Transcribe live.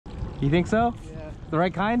You think so? Yeah. The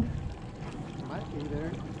right kind? Might be there.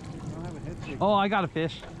 I don't have a head shake. Oh, I got a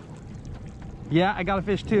fish. Yeah, I got a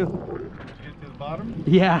fish too. Get to the bottom?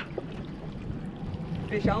 Yeah.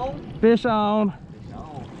 Fish on? Fish on. Fish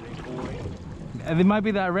on, big boy. And it might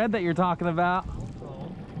be that red that you're talking about.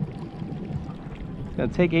 It's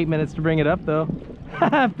gonna take 8 minutes to bring it up though.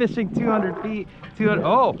 Fishing 200 feet. 200.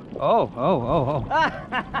 Oh, oh, oh, oh,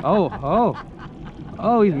 oh. Oh, oh.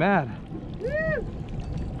 Oh, he's mad.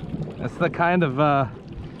 That's the kind of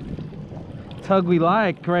tug we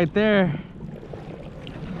like right there.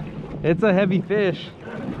 It's a heavy fish.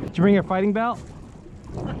 Did you bring your fighting belt?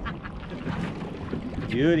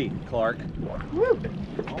 Beauty, Clark.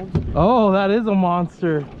 Oh, that is a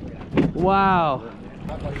monster. Wow.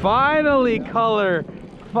 Finally, color.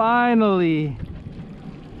 Finally.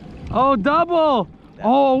 Oh, double.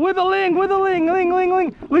 Oh, with a ling,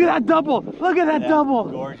 ling. Look at that double. Look at that double.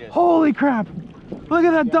 Gorgeous. Holy crap. Look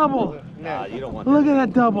at that double. Nah, you don't want Look at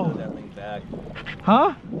that double. Throw that ling back.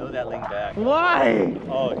 Huh? Throw that ling back. Why?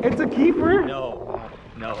 Oh, It's a keeper? no.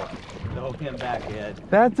 Throw him back, Ed.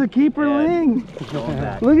 That's a keeper Ed, ling. throw him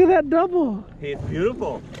back. Look at that double. Hey, it's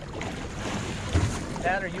beautiful.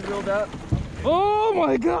 Dad, are you reeled up? Oh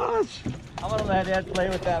my gosh. I'm gonna let Ed play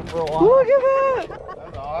with that for a while. Look at that.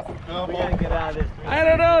 That's awesome. We gotta get out of this. I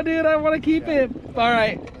don't know, dude. I want to keep it. All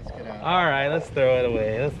right. Let's get out. All right, let's throw it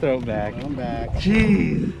away. Let's throw it back. I'm back.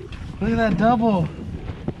 Jeez. Look at that double.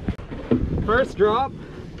 First drop.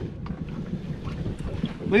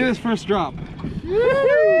 Look at this first drop.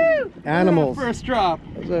 Animals. First drop.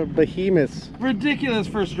 Those are behemoths. Ridiculous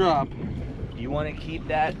first drop. You want to keep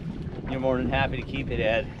that? You're more than happy to keep it,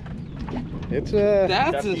 Ed. It's It's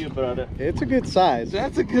That's up to you, a, brother. it's a good size.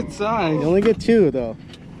 that's a good You size. only get two though.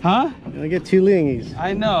 Huh? You only get two lingies.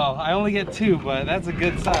 I know. I only get 2, but that's a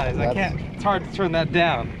good size. I can't. It's hard to turn that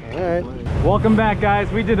down. All right. Welcome back,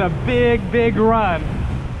 guys. We did a big run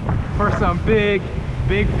for some big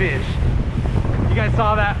fish. You guys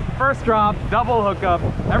saw that first drop, double hookup.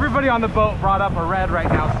 Everybody on the boat brought up a red right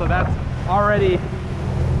now, so that's already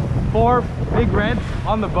 4 big reds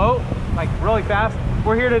on the boat, like really fast.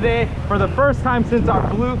 We're here today for the first time since our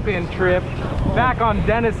bluefin trip back on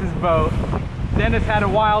Dennis's boat. Dennis had a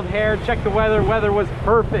wild hair. Check the weather. Weather was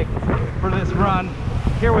perfect for this run.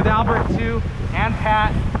 Here with Albert too and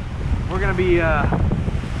Pat. We're gonna be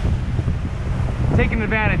taking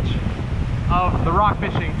advantage of the rock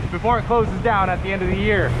fishing before it closes down at the end of the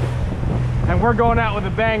year. And we're going out with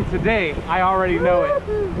a bang today. I already know it.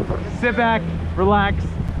 Sit back, relax,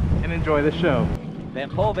 and enjoy the show. Van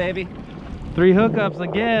pole, baby. 3 hookups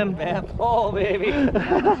again. Van pole, baby.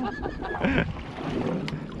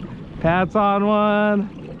 Pat's on one.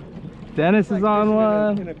 Dennis is on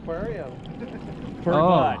one. An aquarium.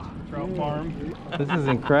 Oh, Trout farm. this is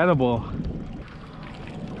incredible.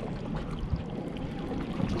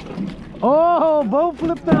 Oh, bow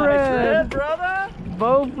flip the Nice red. red, brother.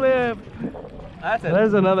 Bow flip. That's it.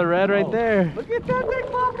 There's another red right there. Look at that big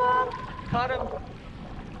pop-up. Caught him.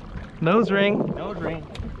 Nose ring. Nose ring.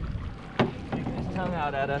 Sticking his tongue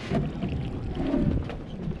out at us.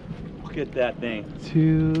 Look at that thing.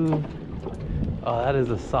 2. Oh, that is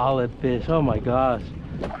a solid fish. Oh my gosh.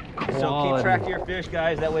 So Quality. keep track of your fish,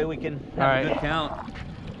 guys. That way we can have All right. a good count.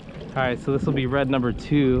 All right, so this will be red number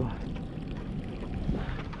 2.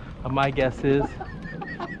 My guess is.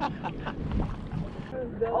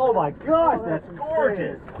 Oh my gosh, that's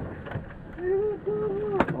gorgeous.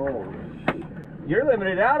 Oh, you're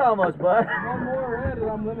limited out almost, bud. One more red and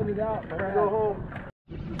I'm limited out. Go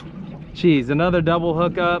home. Geez, another double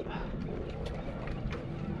hookup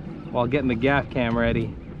while getting the gaff cam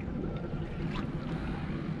ready.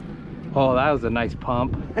 Oh, that was a nice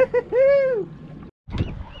pump.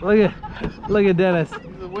 Look at Dennis.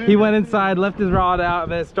 He went inside, left his rod out,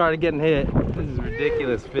 and then it started getting hit. This is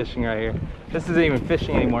ridiculous fishing right here. This isn't even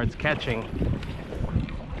fishing anymore, it's catching.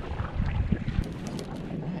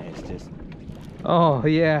 It's just Oh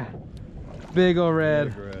yeah, big ol'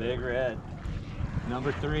 red. big red.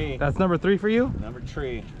 Number 3. That's number 3 for you? Number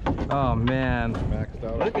 3. Oh man. Maxed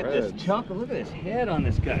out. Look at this chunk. Look at this head on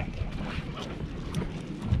this guy.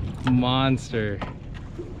 Monster.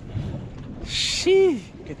 Sheesh.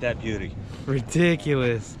 Look at that beauty.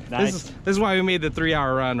 Ridiculous. Nice. This is why we made the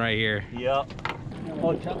 3-hour run right here. Yep.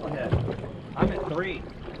 Oh, chucklehead. I'm at 3.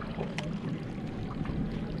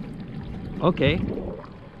 Okay.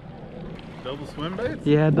 Double swim baits?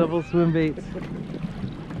 Yeah, double swim baits.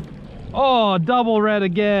 Oh, double red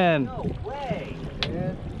again. No way.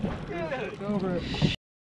 Yeah. Dude. It's over.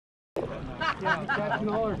 Yeah, catching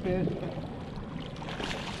all our fish.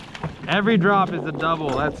 Every drop is a double.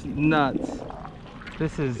 That's nuts.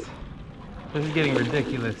 This is getting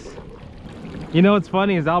ridiculous. You know what's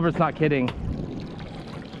funny is Albert's not kidding.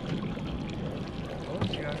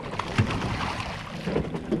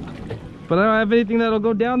 But I don't have anything that'll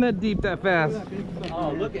go down that deep that fast.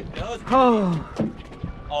 Oh, look at those. Oh,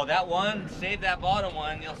 Oh, that one, save that bottom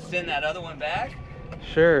one. You'll send that other one back.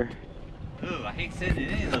 sure. Ooh, I hate sending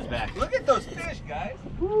any of those back. Look at those fish, guys.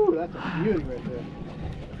 Woo, that's a beauty right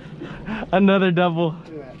there. Another double.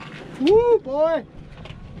 Look at that. Woo, boy.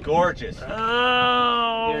 Gorgeous.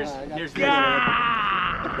 Oh, Here's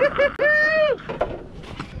yeah.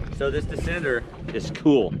 So this descender is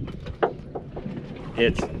cool.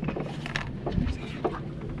 It's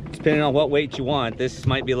depending on what weight you want. This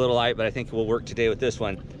might be a little light, but I think it will work today with this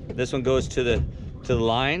one. This one goes to the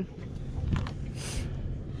line.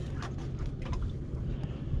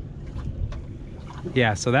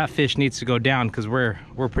 Yeah, so that fish needs to go down because we're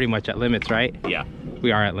pretty much at limits, right? Yeah.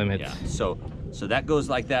 We are at limits. Yeah. So that goes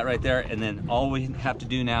like that right there, and then all we have to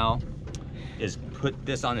do now is put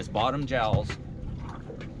this on its bottom jowls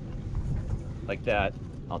like that.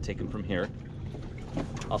 I'll take him from here.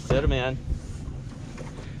 I'll set him in.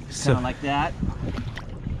 So Kind of like that.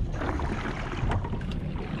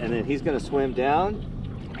 And then he's gonna swim down.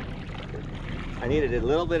 I needed a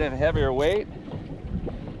little bit of a heavier weight.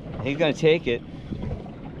 He's gonna take it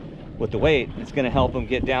with the weight. It's gonna help him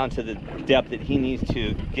get down to the depth that he needs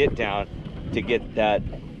to get down to get that,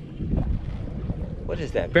 what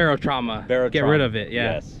is that? barotrauma. Barotrauma. Get rid of it,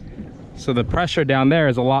 yeah. Yes. So the pressure down there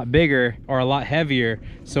is a lot bigger or a lot heavier.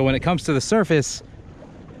 So when it comes to the surface,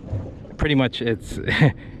 pretty much it's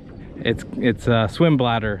it's a swim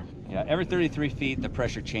bladder. Yeah, every 33 feet the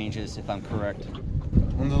pressure changes, if I'm correct.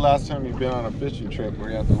 When's the last time you've been on a fishing trip where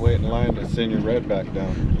you have to wait in line to send your red back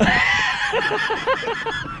down?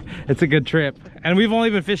 It's a good trip. And we've only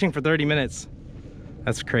been fishing for 30 minutes.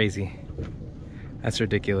 That's crazy. That's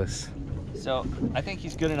ridiculous. So I think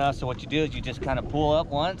he's good enough. So what you do is you just kind of pull up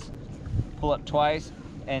once, pull up twice,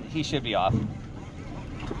 and he should be off.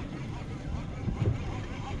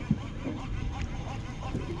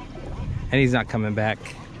 And he's not coming back.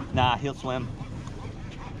 Nah, he'll swim.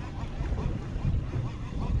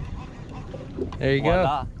 There you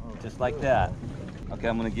Voila. Just like that. Okay,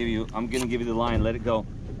 I'm gonna give you the line. Let it go.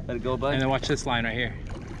 Let it go, go. bud. And then watch this line right here.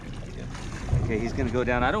 Okay, he's gonna go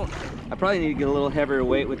down. I probably need to get a little heavier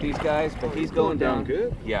weight with these guys, but he's going down.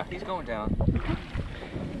 Good. Yeah, he's going down.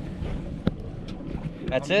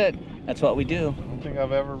 That's it. That's what we do. I don't think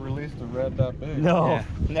I've ever released a red that big. No, Yeah.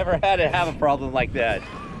 never had to have a problem like that.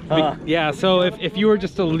 Yeah, so if you were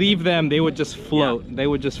just to leave them, they would just float. Yeah. They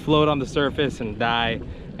would just float on the surface and die.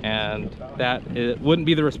 And it wouldn't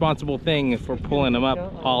be the responsible thing if we're pulling them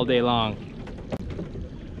up all day long.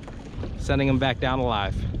 Sending them back down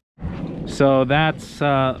alive. So that's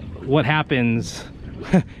what happens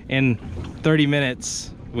in 30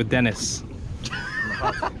 minutes with Dennis.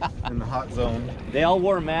 In the hot zone. They all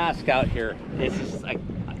wore masks out here. It's just like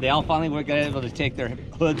they all finally were able to take their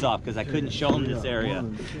hoods off because I couldn't show them this area.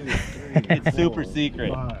 It's super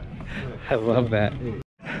secret. I love that.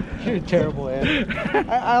 You're terrible, Ed.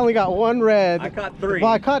 I only got one red. I caught 3.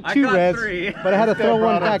 Well, I caught 2 reds, 3. but I had to throw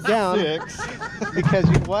one back down 6. because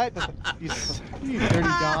you what? You dirty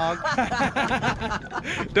dog.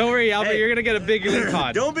 Don't worry, Albert. Hey. You're gonna get a big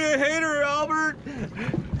lingcod. Don't be a hater, Albert.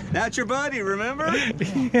 That's your buddy, remember?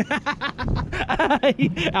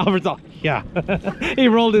 Albert's all, yeah. He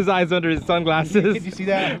rolled his eyes under his sunglasses. Did you see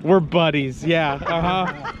that? We're buddies, yeah.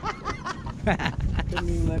 Didn't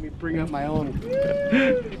even let me bring up my own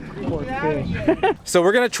poor fish. So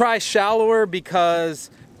we're gonna try shallower because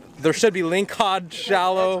there should be lingcod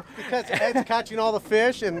shallow. Because Ed's catching all the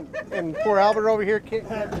fish and poor Albert over here can't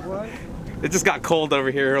catch one. It just got cold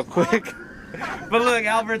over here real quick. But look,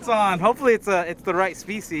 Albert's on. Hopefully it's the right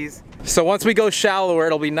species. So once we go shallower,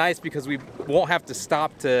 it'll be nice because we won't have to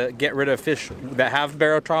stop to get rid of fish that have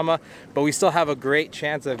barotrauma, but we still have a great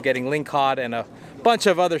chance of getting lingcod and a bunch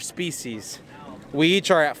of other species. We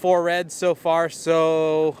each are at 4 reds so far,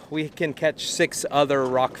 so we can catch 6 other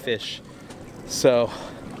rockfish. So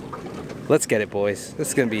let's get it, boys.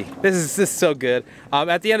 This is so good.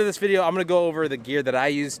 At the end of this video, I'm gonna go over the gear that I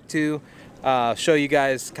used to show you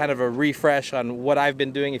guys kind of a refresh on what I've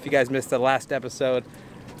been doing if you guys missed the last episode.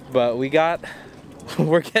 But we're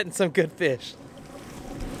getting some good fish.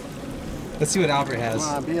 Let's see what Albert has.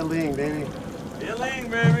 Come on, be a ling, baby. Be a ling,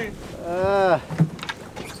 baby.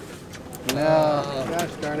 No,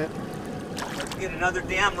 gosh darn it. Let's get another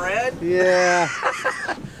damn red. Yeah.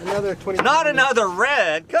 Another 20. Not another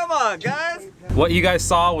red. Come on, guys. What you guys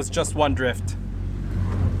saw was just one drift.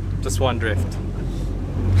 Just one drift.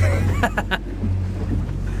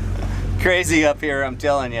 Crazy up here, I'm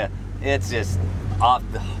telling you. It's just off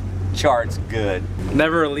the charts good.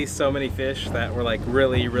 Never released so many fish that were like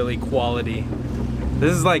really quality.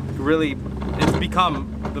 This is like really, it's become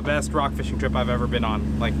the best rock fishing trip I've ever been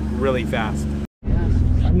on, like really fast.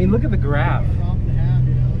 I mean, look at the graph.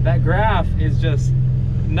 That graph is just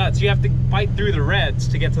nuts. You have to fight through the reds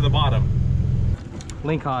to get to the bottom.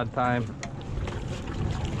 Lingcod time.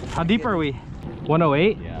 How deep are we?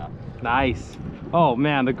 108? Yeah. Nice. Oh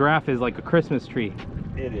man, the graph is like a Christmas tree.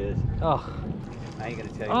 It is. Oh. I ain't gonna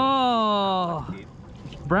tell you. Oh.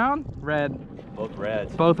 Brown? Red. Both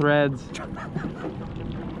reds. Both reds.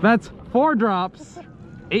 That's 4 drops,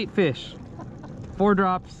 8 fish. 4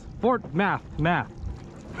 drops, math.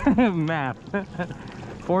 Math.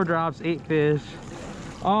 4 drops, 8 fish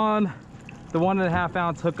on the 1.5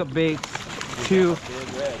 ounce hookup baits to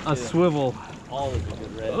a swivel. All of the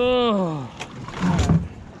good red. Oh.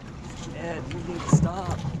 Ed, you need to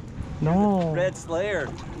stop. No. Red Slayer.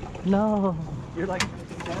 No. You're like,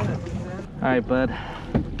 all right, bud.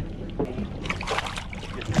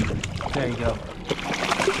 There you go.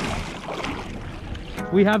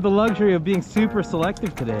 We have the luxury of being super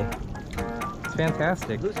selective today. It's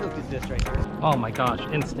fantastic. whose hook is this right here? Oh my gosh,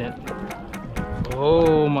 instant.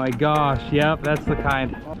 Oh my gosh, yep, that's the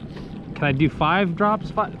kind. Can I do 5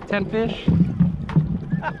 drops, 10 fish?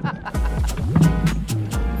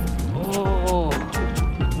 Oh,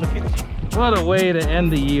 Look at you. what a way to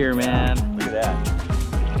end the year, man. Look at that.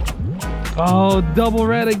 Oh, double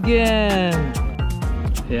red again.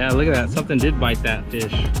 Yeah, look at that. Something did bite that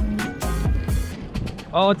fish.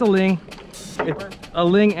 Oh, it's a ling. It's a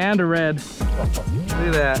ling and a red. Look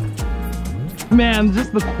at that. Man,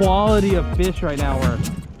 just the quality of fish right now.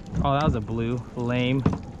 Oh, that was a blue. Lame.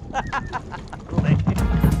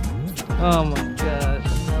 Oh my gosh,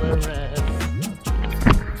 another red.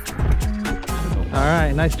 All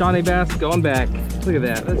right, nice Johnny bass going back. Look at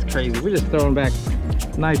that. That's crazy. We're just throwing back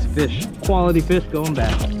nice fish, quality fish going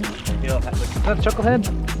back. You know, Is that a chucklehead?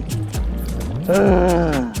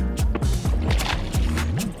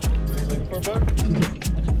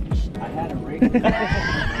 I had a rig.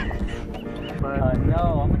 But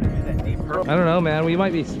no, I'm gonna do that deep purple. I don't know, man. We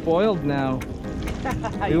might be spoiled now.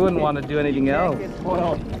 We wouldn't want to do anything else.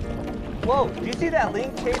 Whoa, do you see that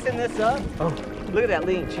ling chasing this up? Oh, Look at that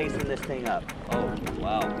ling chasing this thing up. Oh,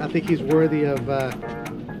 wow. I think he's worthy of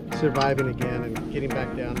surviving again and getting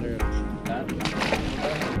back down there.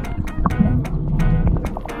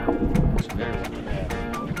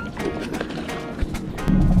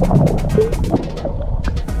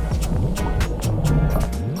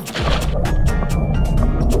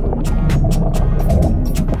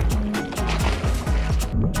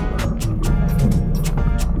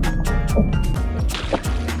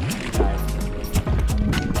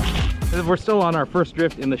 we're still on our first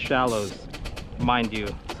drift in the shallows, mind you.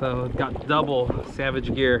 So it's got double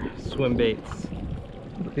Savage Gear swim baits.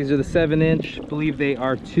 These are the 7-inch. I believe they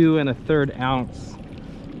are 2 1/3 ounce.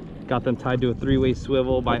 Got them tied to a 3-way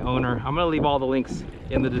swivel by owner. I'm gonna leave all the links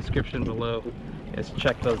in the description below. Just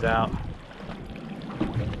check those out.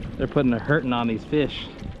 They're putting a hurting on these fish.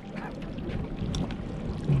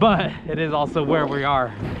 But it is also where we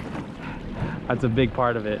are. That's a big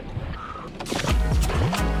part of it.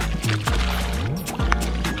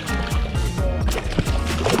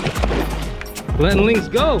 Letting lings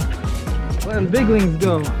go. Letting big lings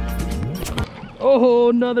go. Oh,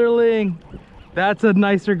 another ling. That's a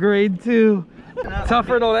nicer grade too.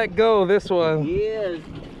 Tougher to let go, this one. Yes.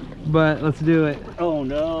 But let's do it. Oh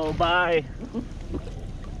no, bye.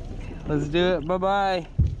 Let's do it, bye-bye.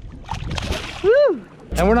 Woo!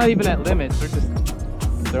 And we're not even at limits, we're just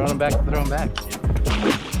throwing them back, throwing back.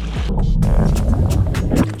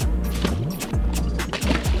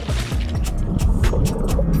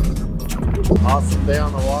 Awesome day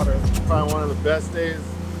on the water. Probably one of the best days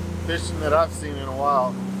fishing that I've seen in a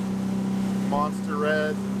while. Monster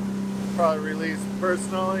red. Probably released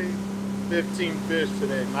personally 15 fish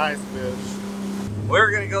today. Nice fish.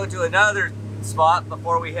 We're gonna go to another spot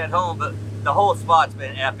before we head home, but the whole spot's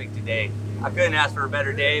been epic today. I couldn't ask for a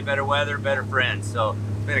better day, better weather, better friends, so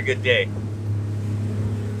it's been a good day.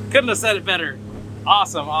 Couldn't have said it better.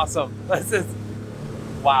 Awesome, awesome. This is,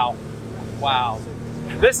 wow, wow.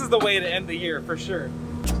 This is the way to end the year for sure.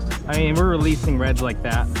 I mean, we're releasing reds like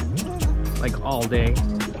that, like all day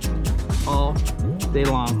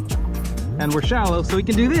long. And we're shallow, so we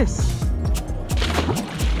can do this.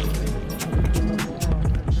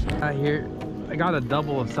 I got a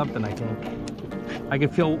double of something, I think. I can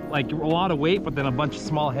feel like a lot of weight, but then a bunch of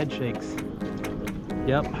small head shakes.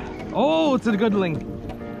 Yep. Oh, it's a good ling.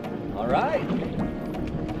 All right.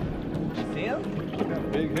 See him?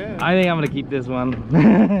 Big head. I think I'm gonna keep this one.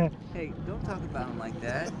 Hey, don't talk about him like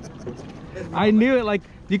that. I knew it, like,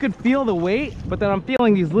 you could feel the weight, but then I'm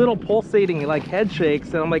feeling these little pulsating, like, head shakes,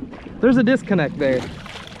 and I'm like, there's a disconnect there. Is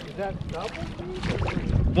that double?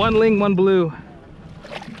 One ling, one blue.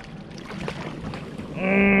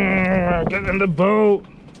 Get in the boat.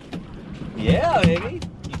 Yeah, baby.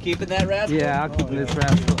 You keeping that rascal? Yeah, I'll keep this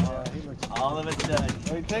rascal. All of it's done.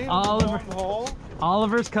 Are you taking Oliver. the hole?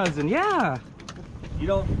 Oliver's cousin, yeah. You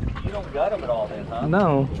don't gut him at all then, huh?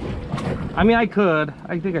 No. I mean, I could.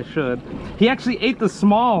 I think I should. He actually ate the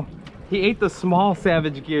small. He ate the small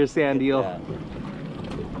Savage Gear sand eel. Yeah.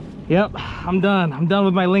 Yep, I'm done. I'm done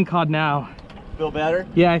with my lingcod now. Feel better?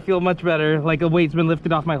 Yeah, I feel much better. Like a weight's been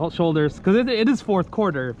lifted off my whole shoulders. Because it is fourth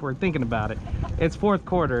quarter, if we're thinking about it. It's fourth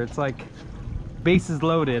quarter. It's like bases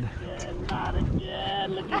loaded. Not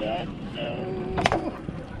again. Look at that. No.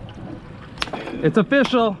 It's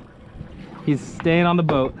official. He's staying on the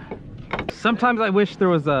boat. Sometimes I wish there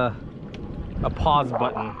was a pause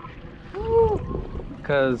button.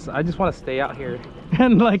 Because I just want to stay out here.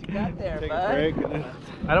 And like, Got there, Take bud. a break and then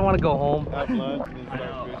I don't want to go home. have lunch and then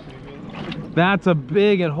start fishing again. That's a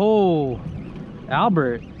big and oh,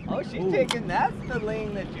 Albert. Oh, she's taking, that's the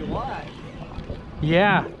ling that you want.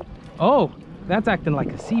 Yeah. Oh, that's acting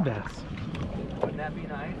like a sea bass. Wouldn't that be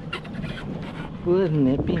nice? Wouldn't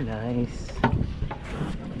it be nice?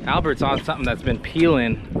 Albert's on something that's been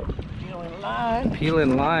peeling. Peeling line.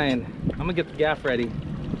 Peeling line. I'm gonna get the gaff ready.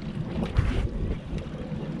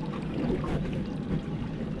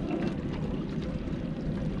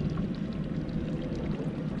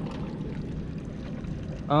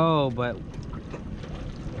 Oh, but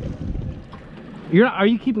you're not, are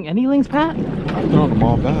you keeping any lings, Pat? I'm throwing them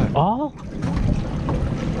all back. All?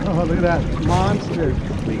 Oh, look at that monster.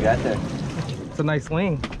 We got that. It's a nice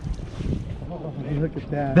ling. Oh, look at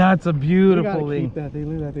that. That's a You beautiful gotta ling. keep that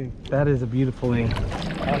thing. Look at that thing. That is a beautiful ling.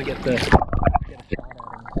 I want to get the.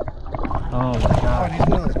 Oh my Oh, god. these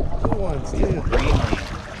are those cool ones too.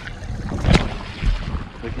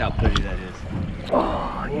 Look how pretty that is.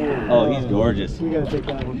 Oh yeah. Oh, he's gorgeous. We gotta take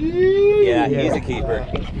that one. Yeah, Yeah. he's a keeper.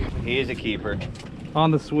 He is a keeper.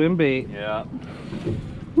 On the swim bait. Yeah.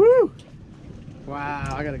 Woo!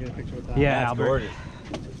 Wow, I gotta get a picture with that. Yeah, That's Albert. gorgeous.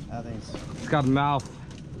 That thing's. It's got a mouth.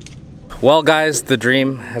 Well, guys, the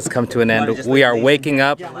dream has come to an end. We are waking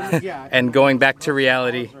up and going back to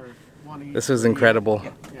reality. This was incredible.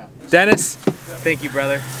 Dennis, thank you,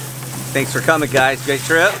 brother. Thanks for coming, guys. Great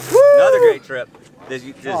trip. Another great trip. This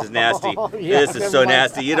is nasty. Yeah, This is so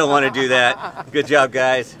nasty. You don't want to do that. Good job,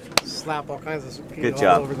 guys. Slap all kinds of Good all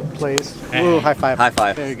job. over the place. Woo, high five. High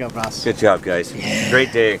five. There you go, boss. Good job, guys.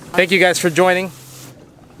 Great day. Thank you guys for joining.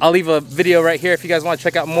 I'll leave a video right here if you guys want to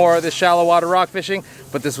check out more of this shallow water rock fishing,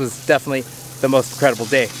 but this was definitely the most incredible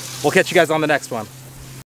day. We'll catch you guys on the next one.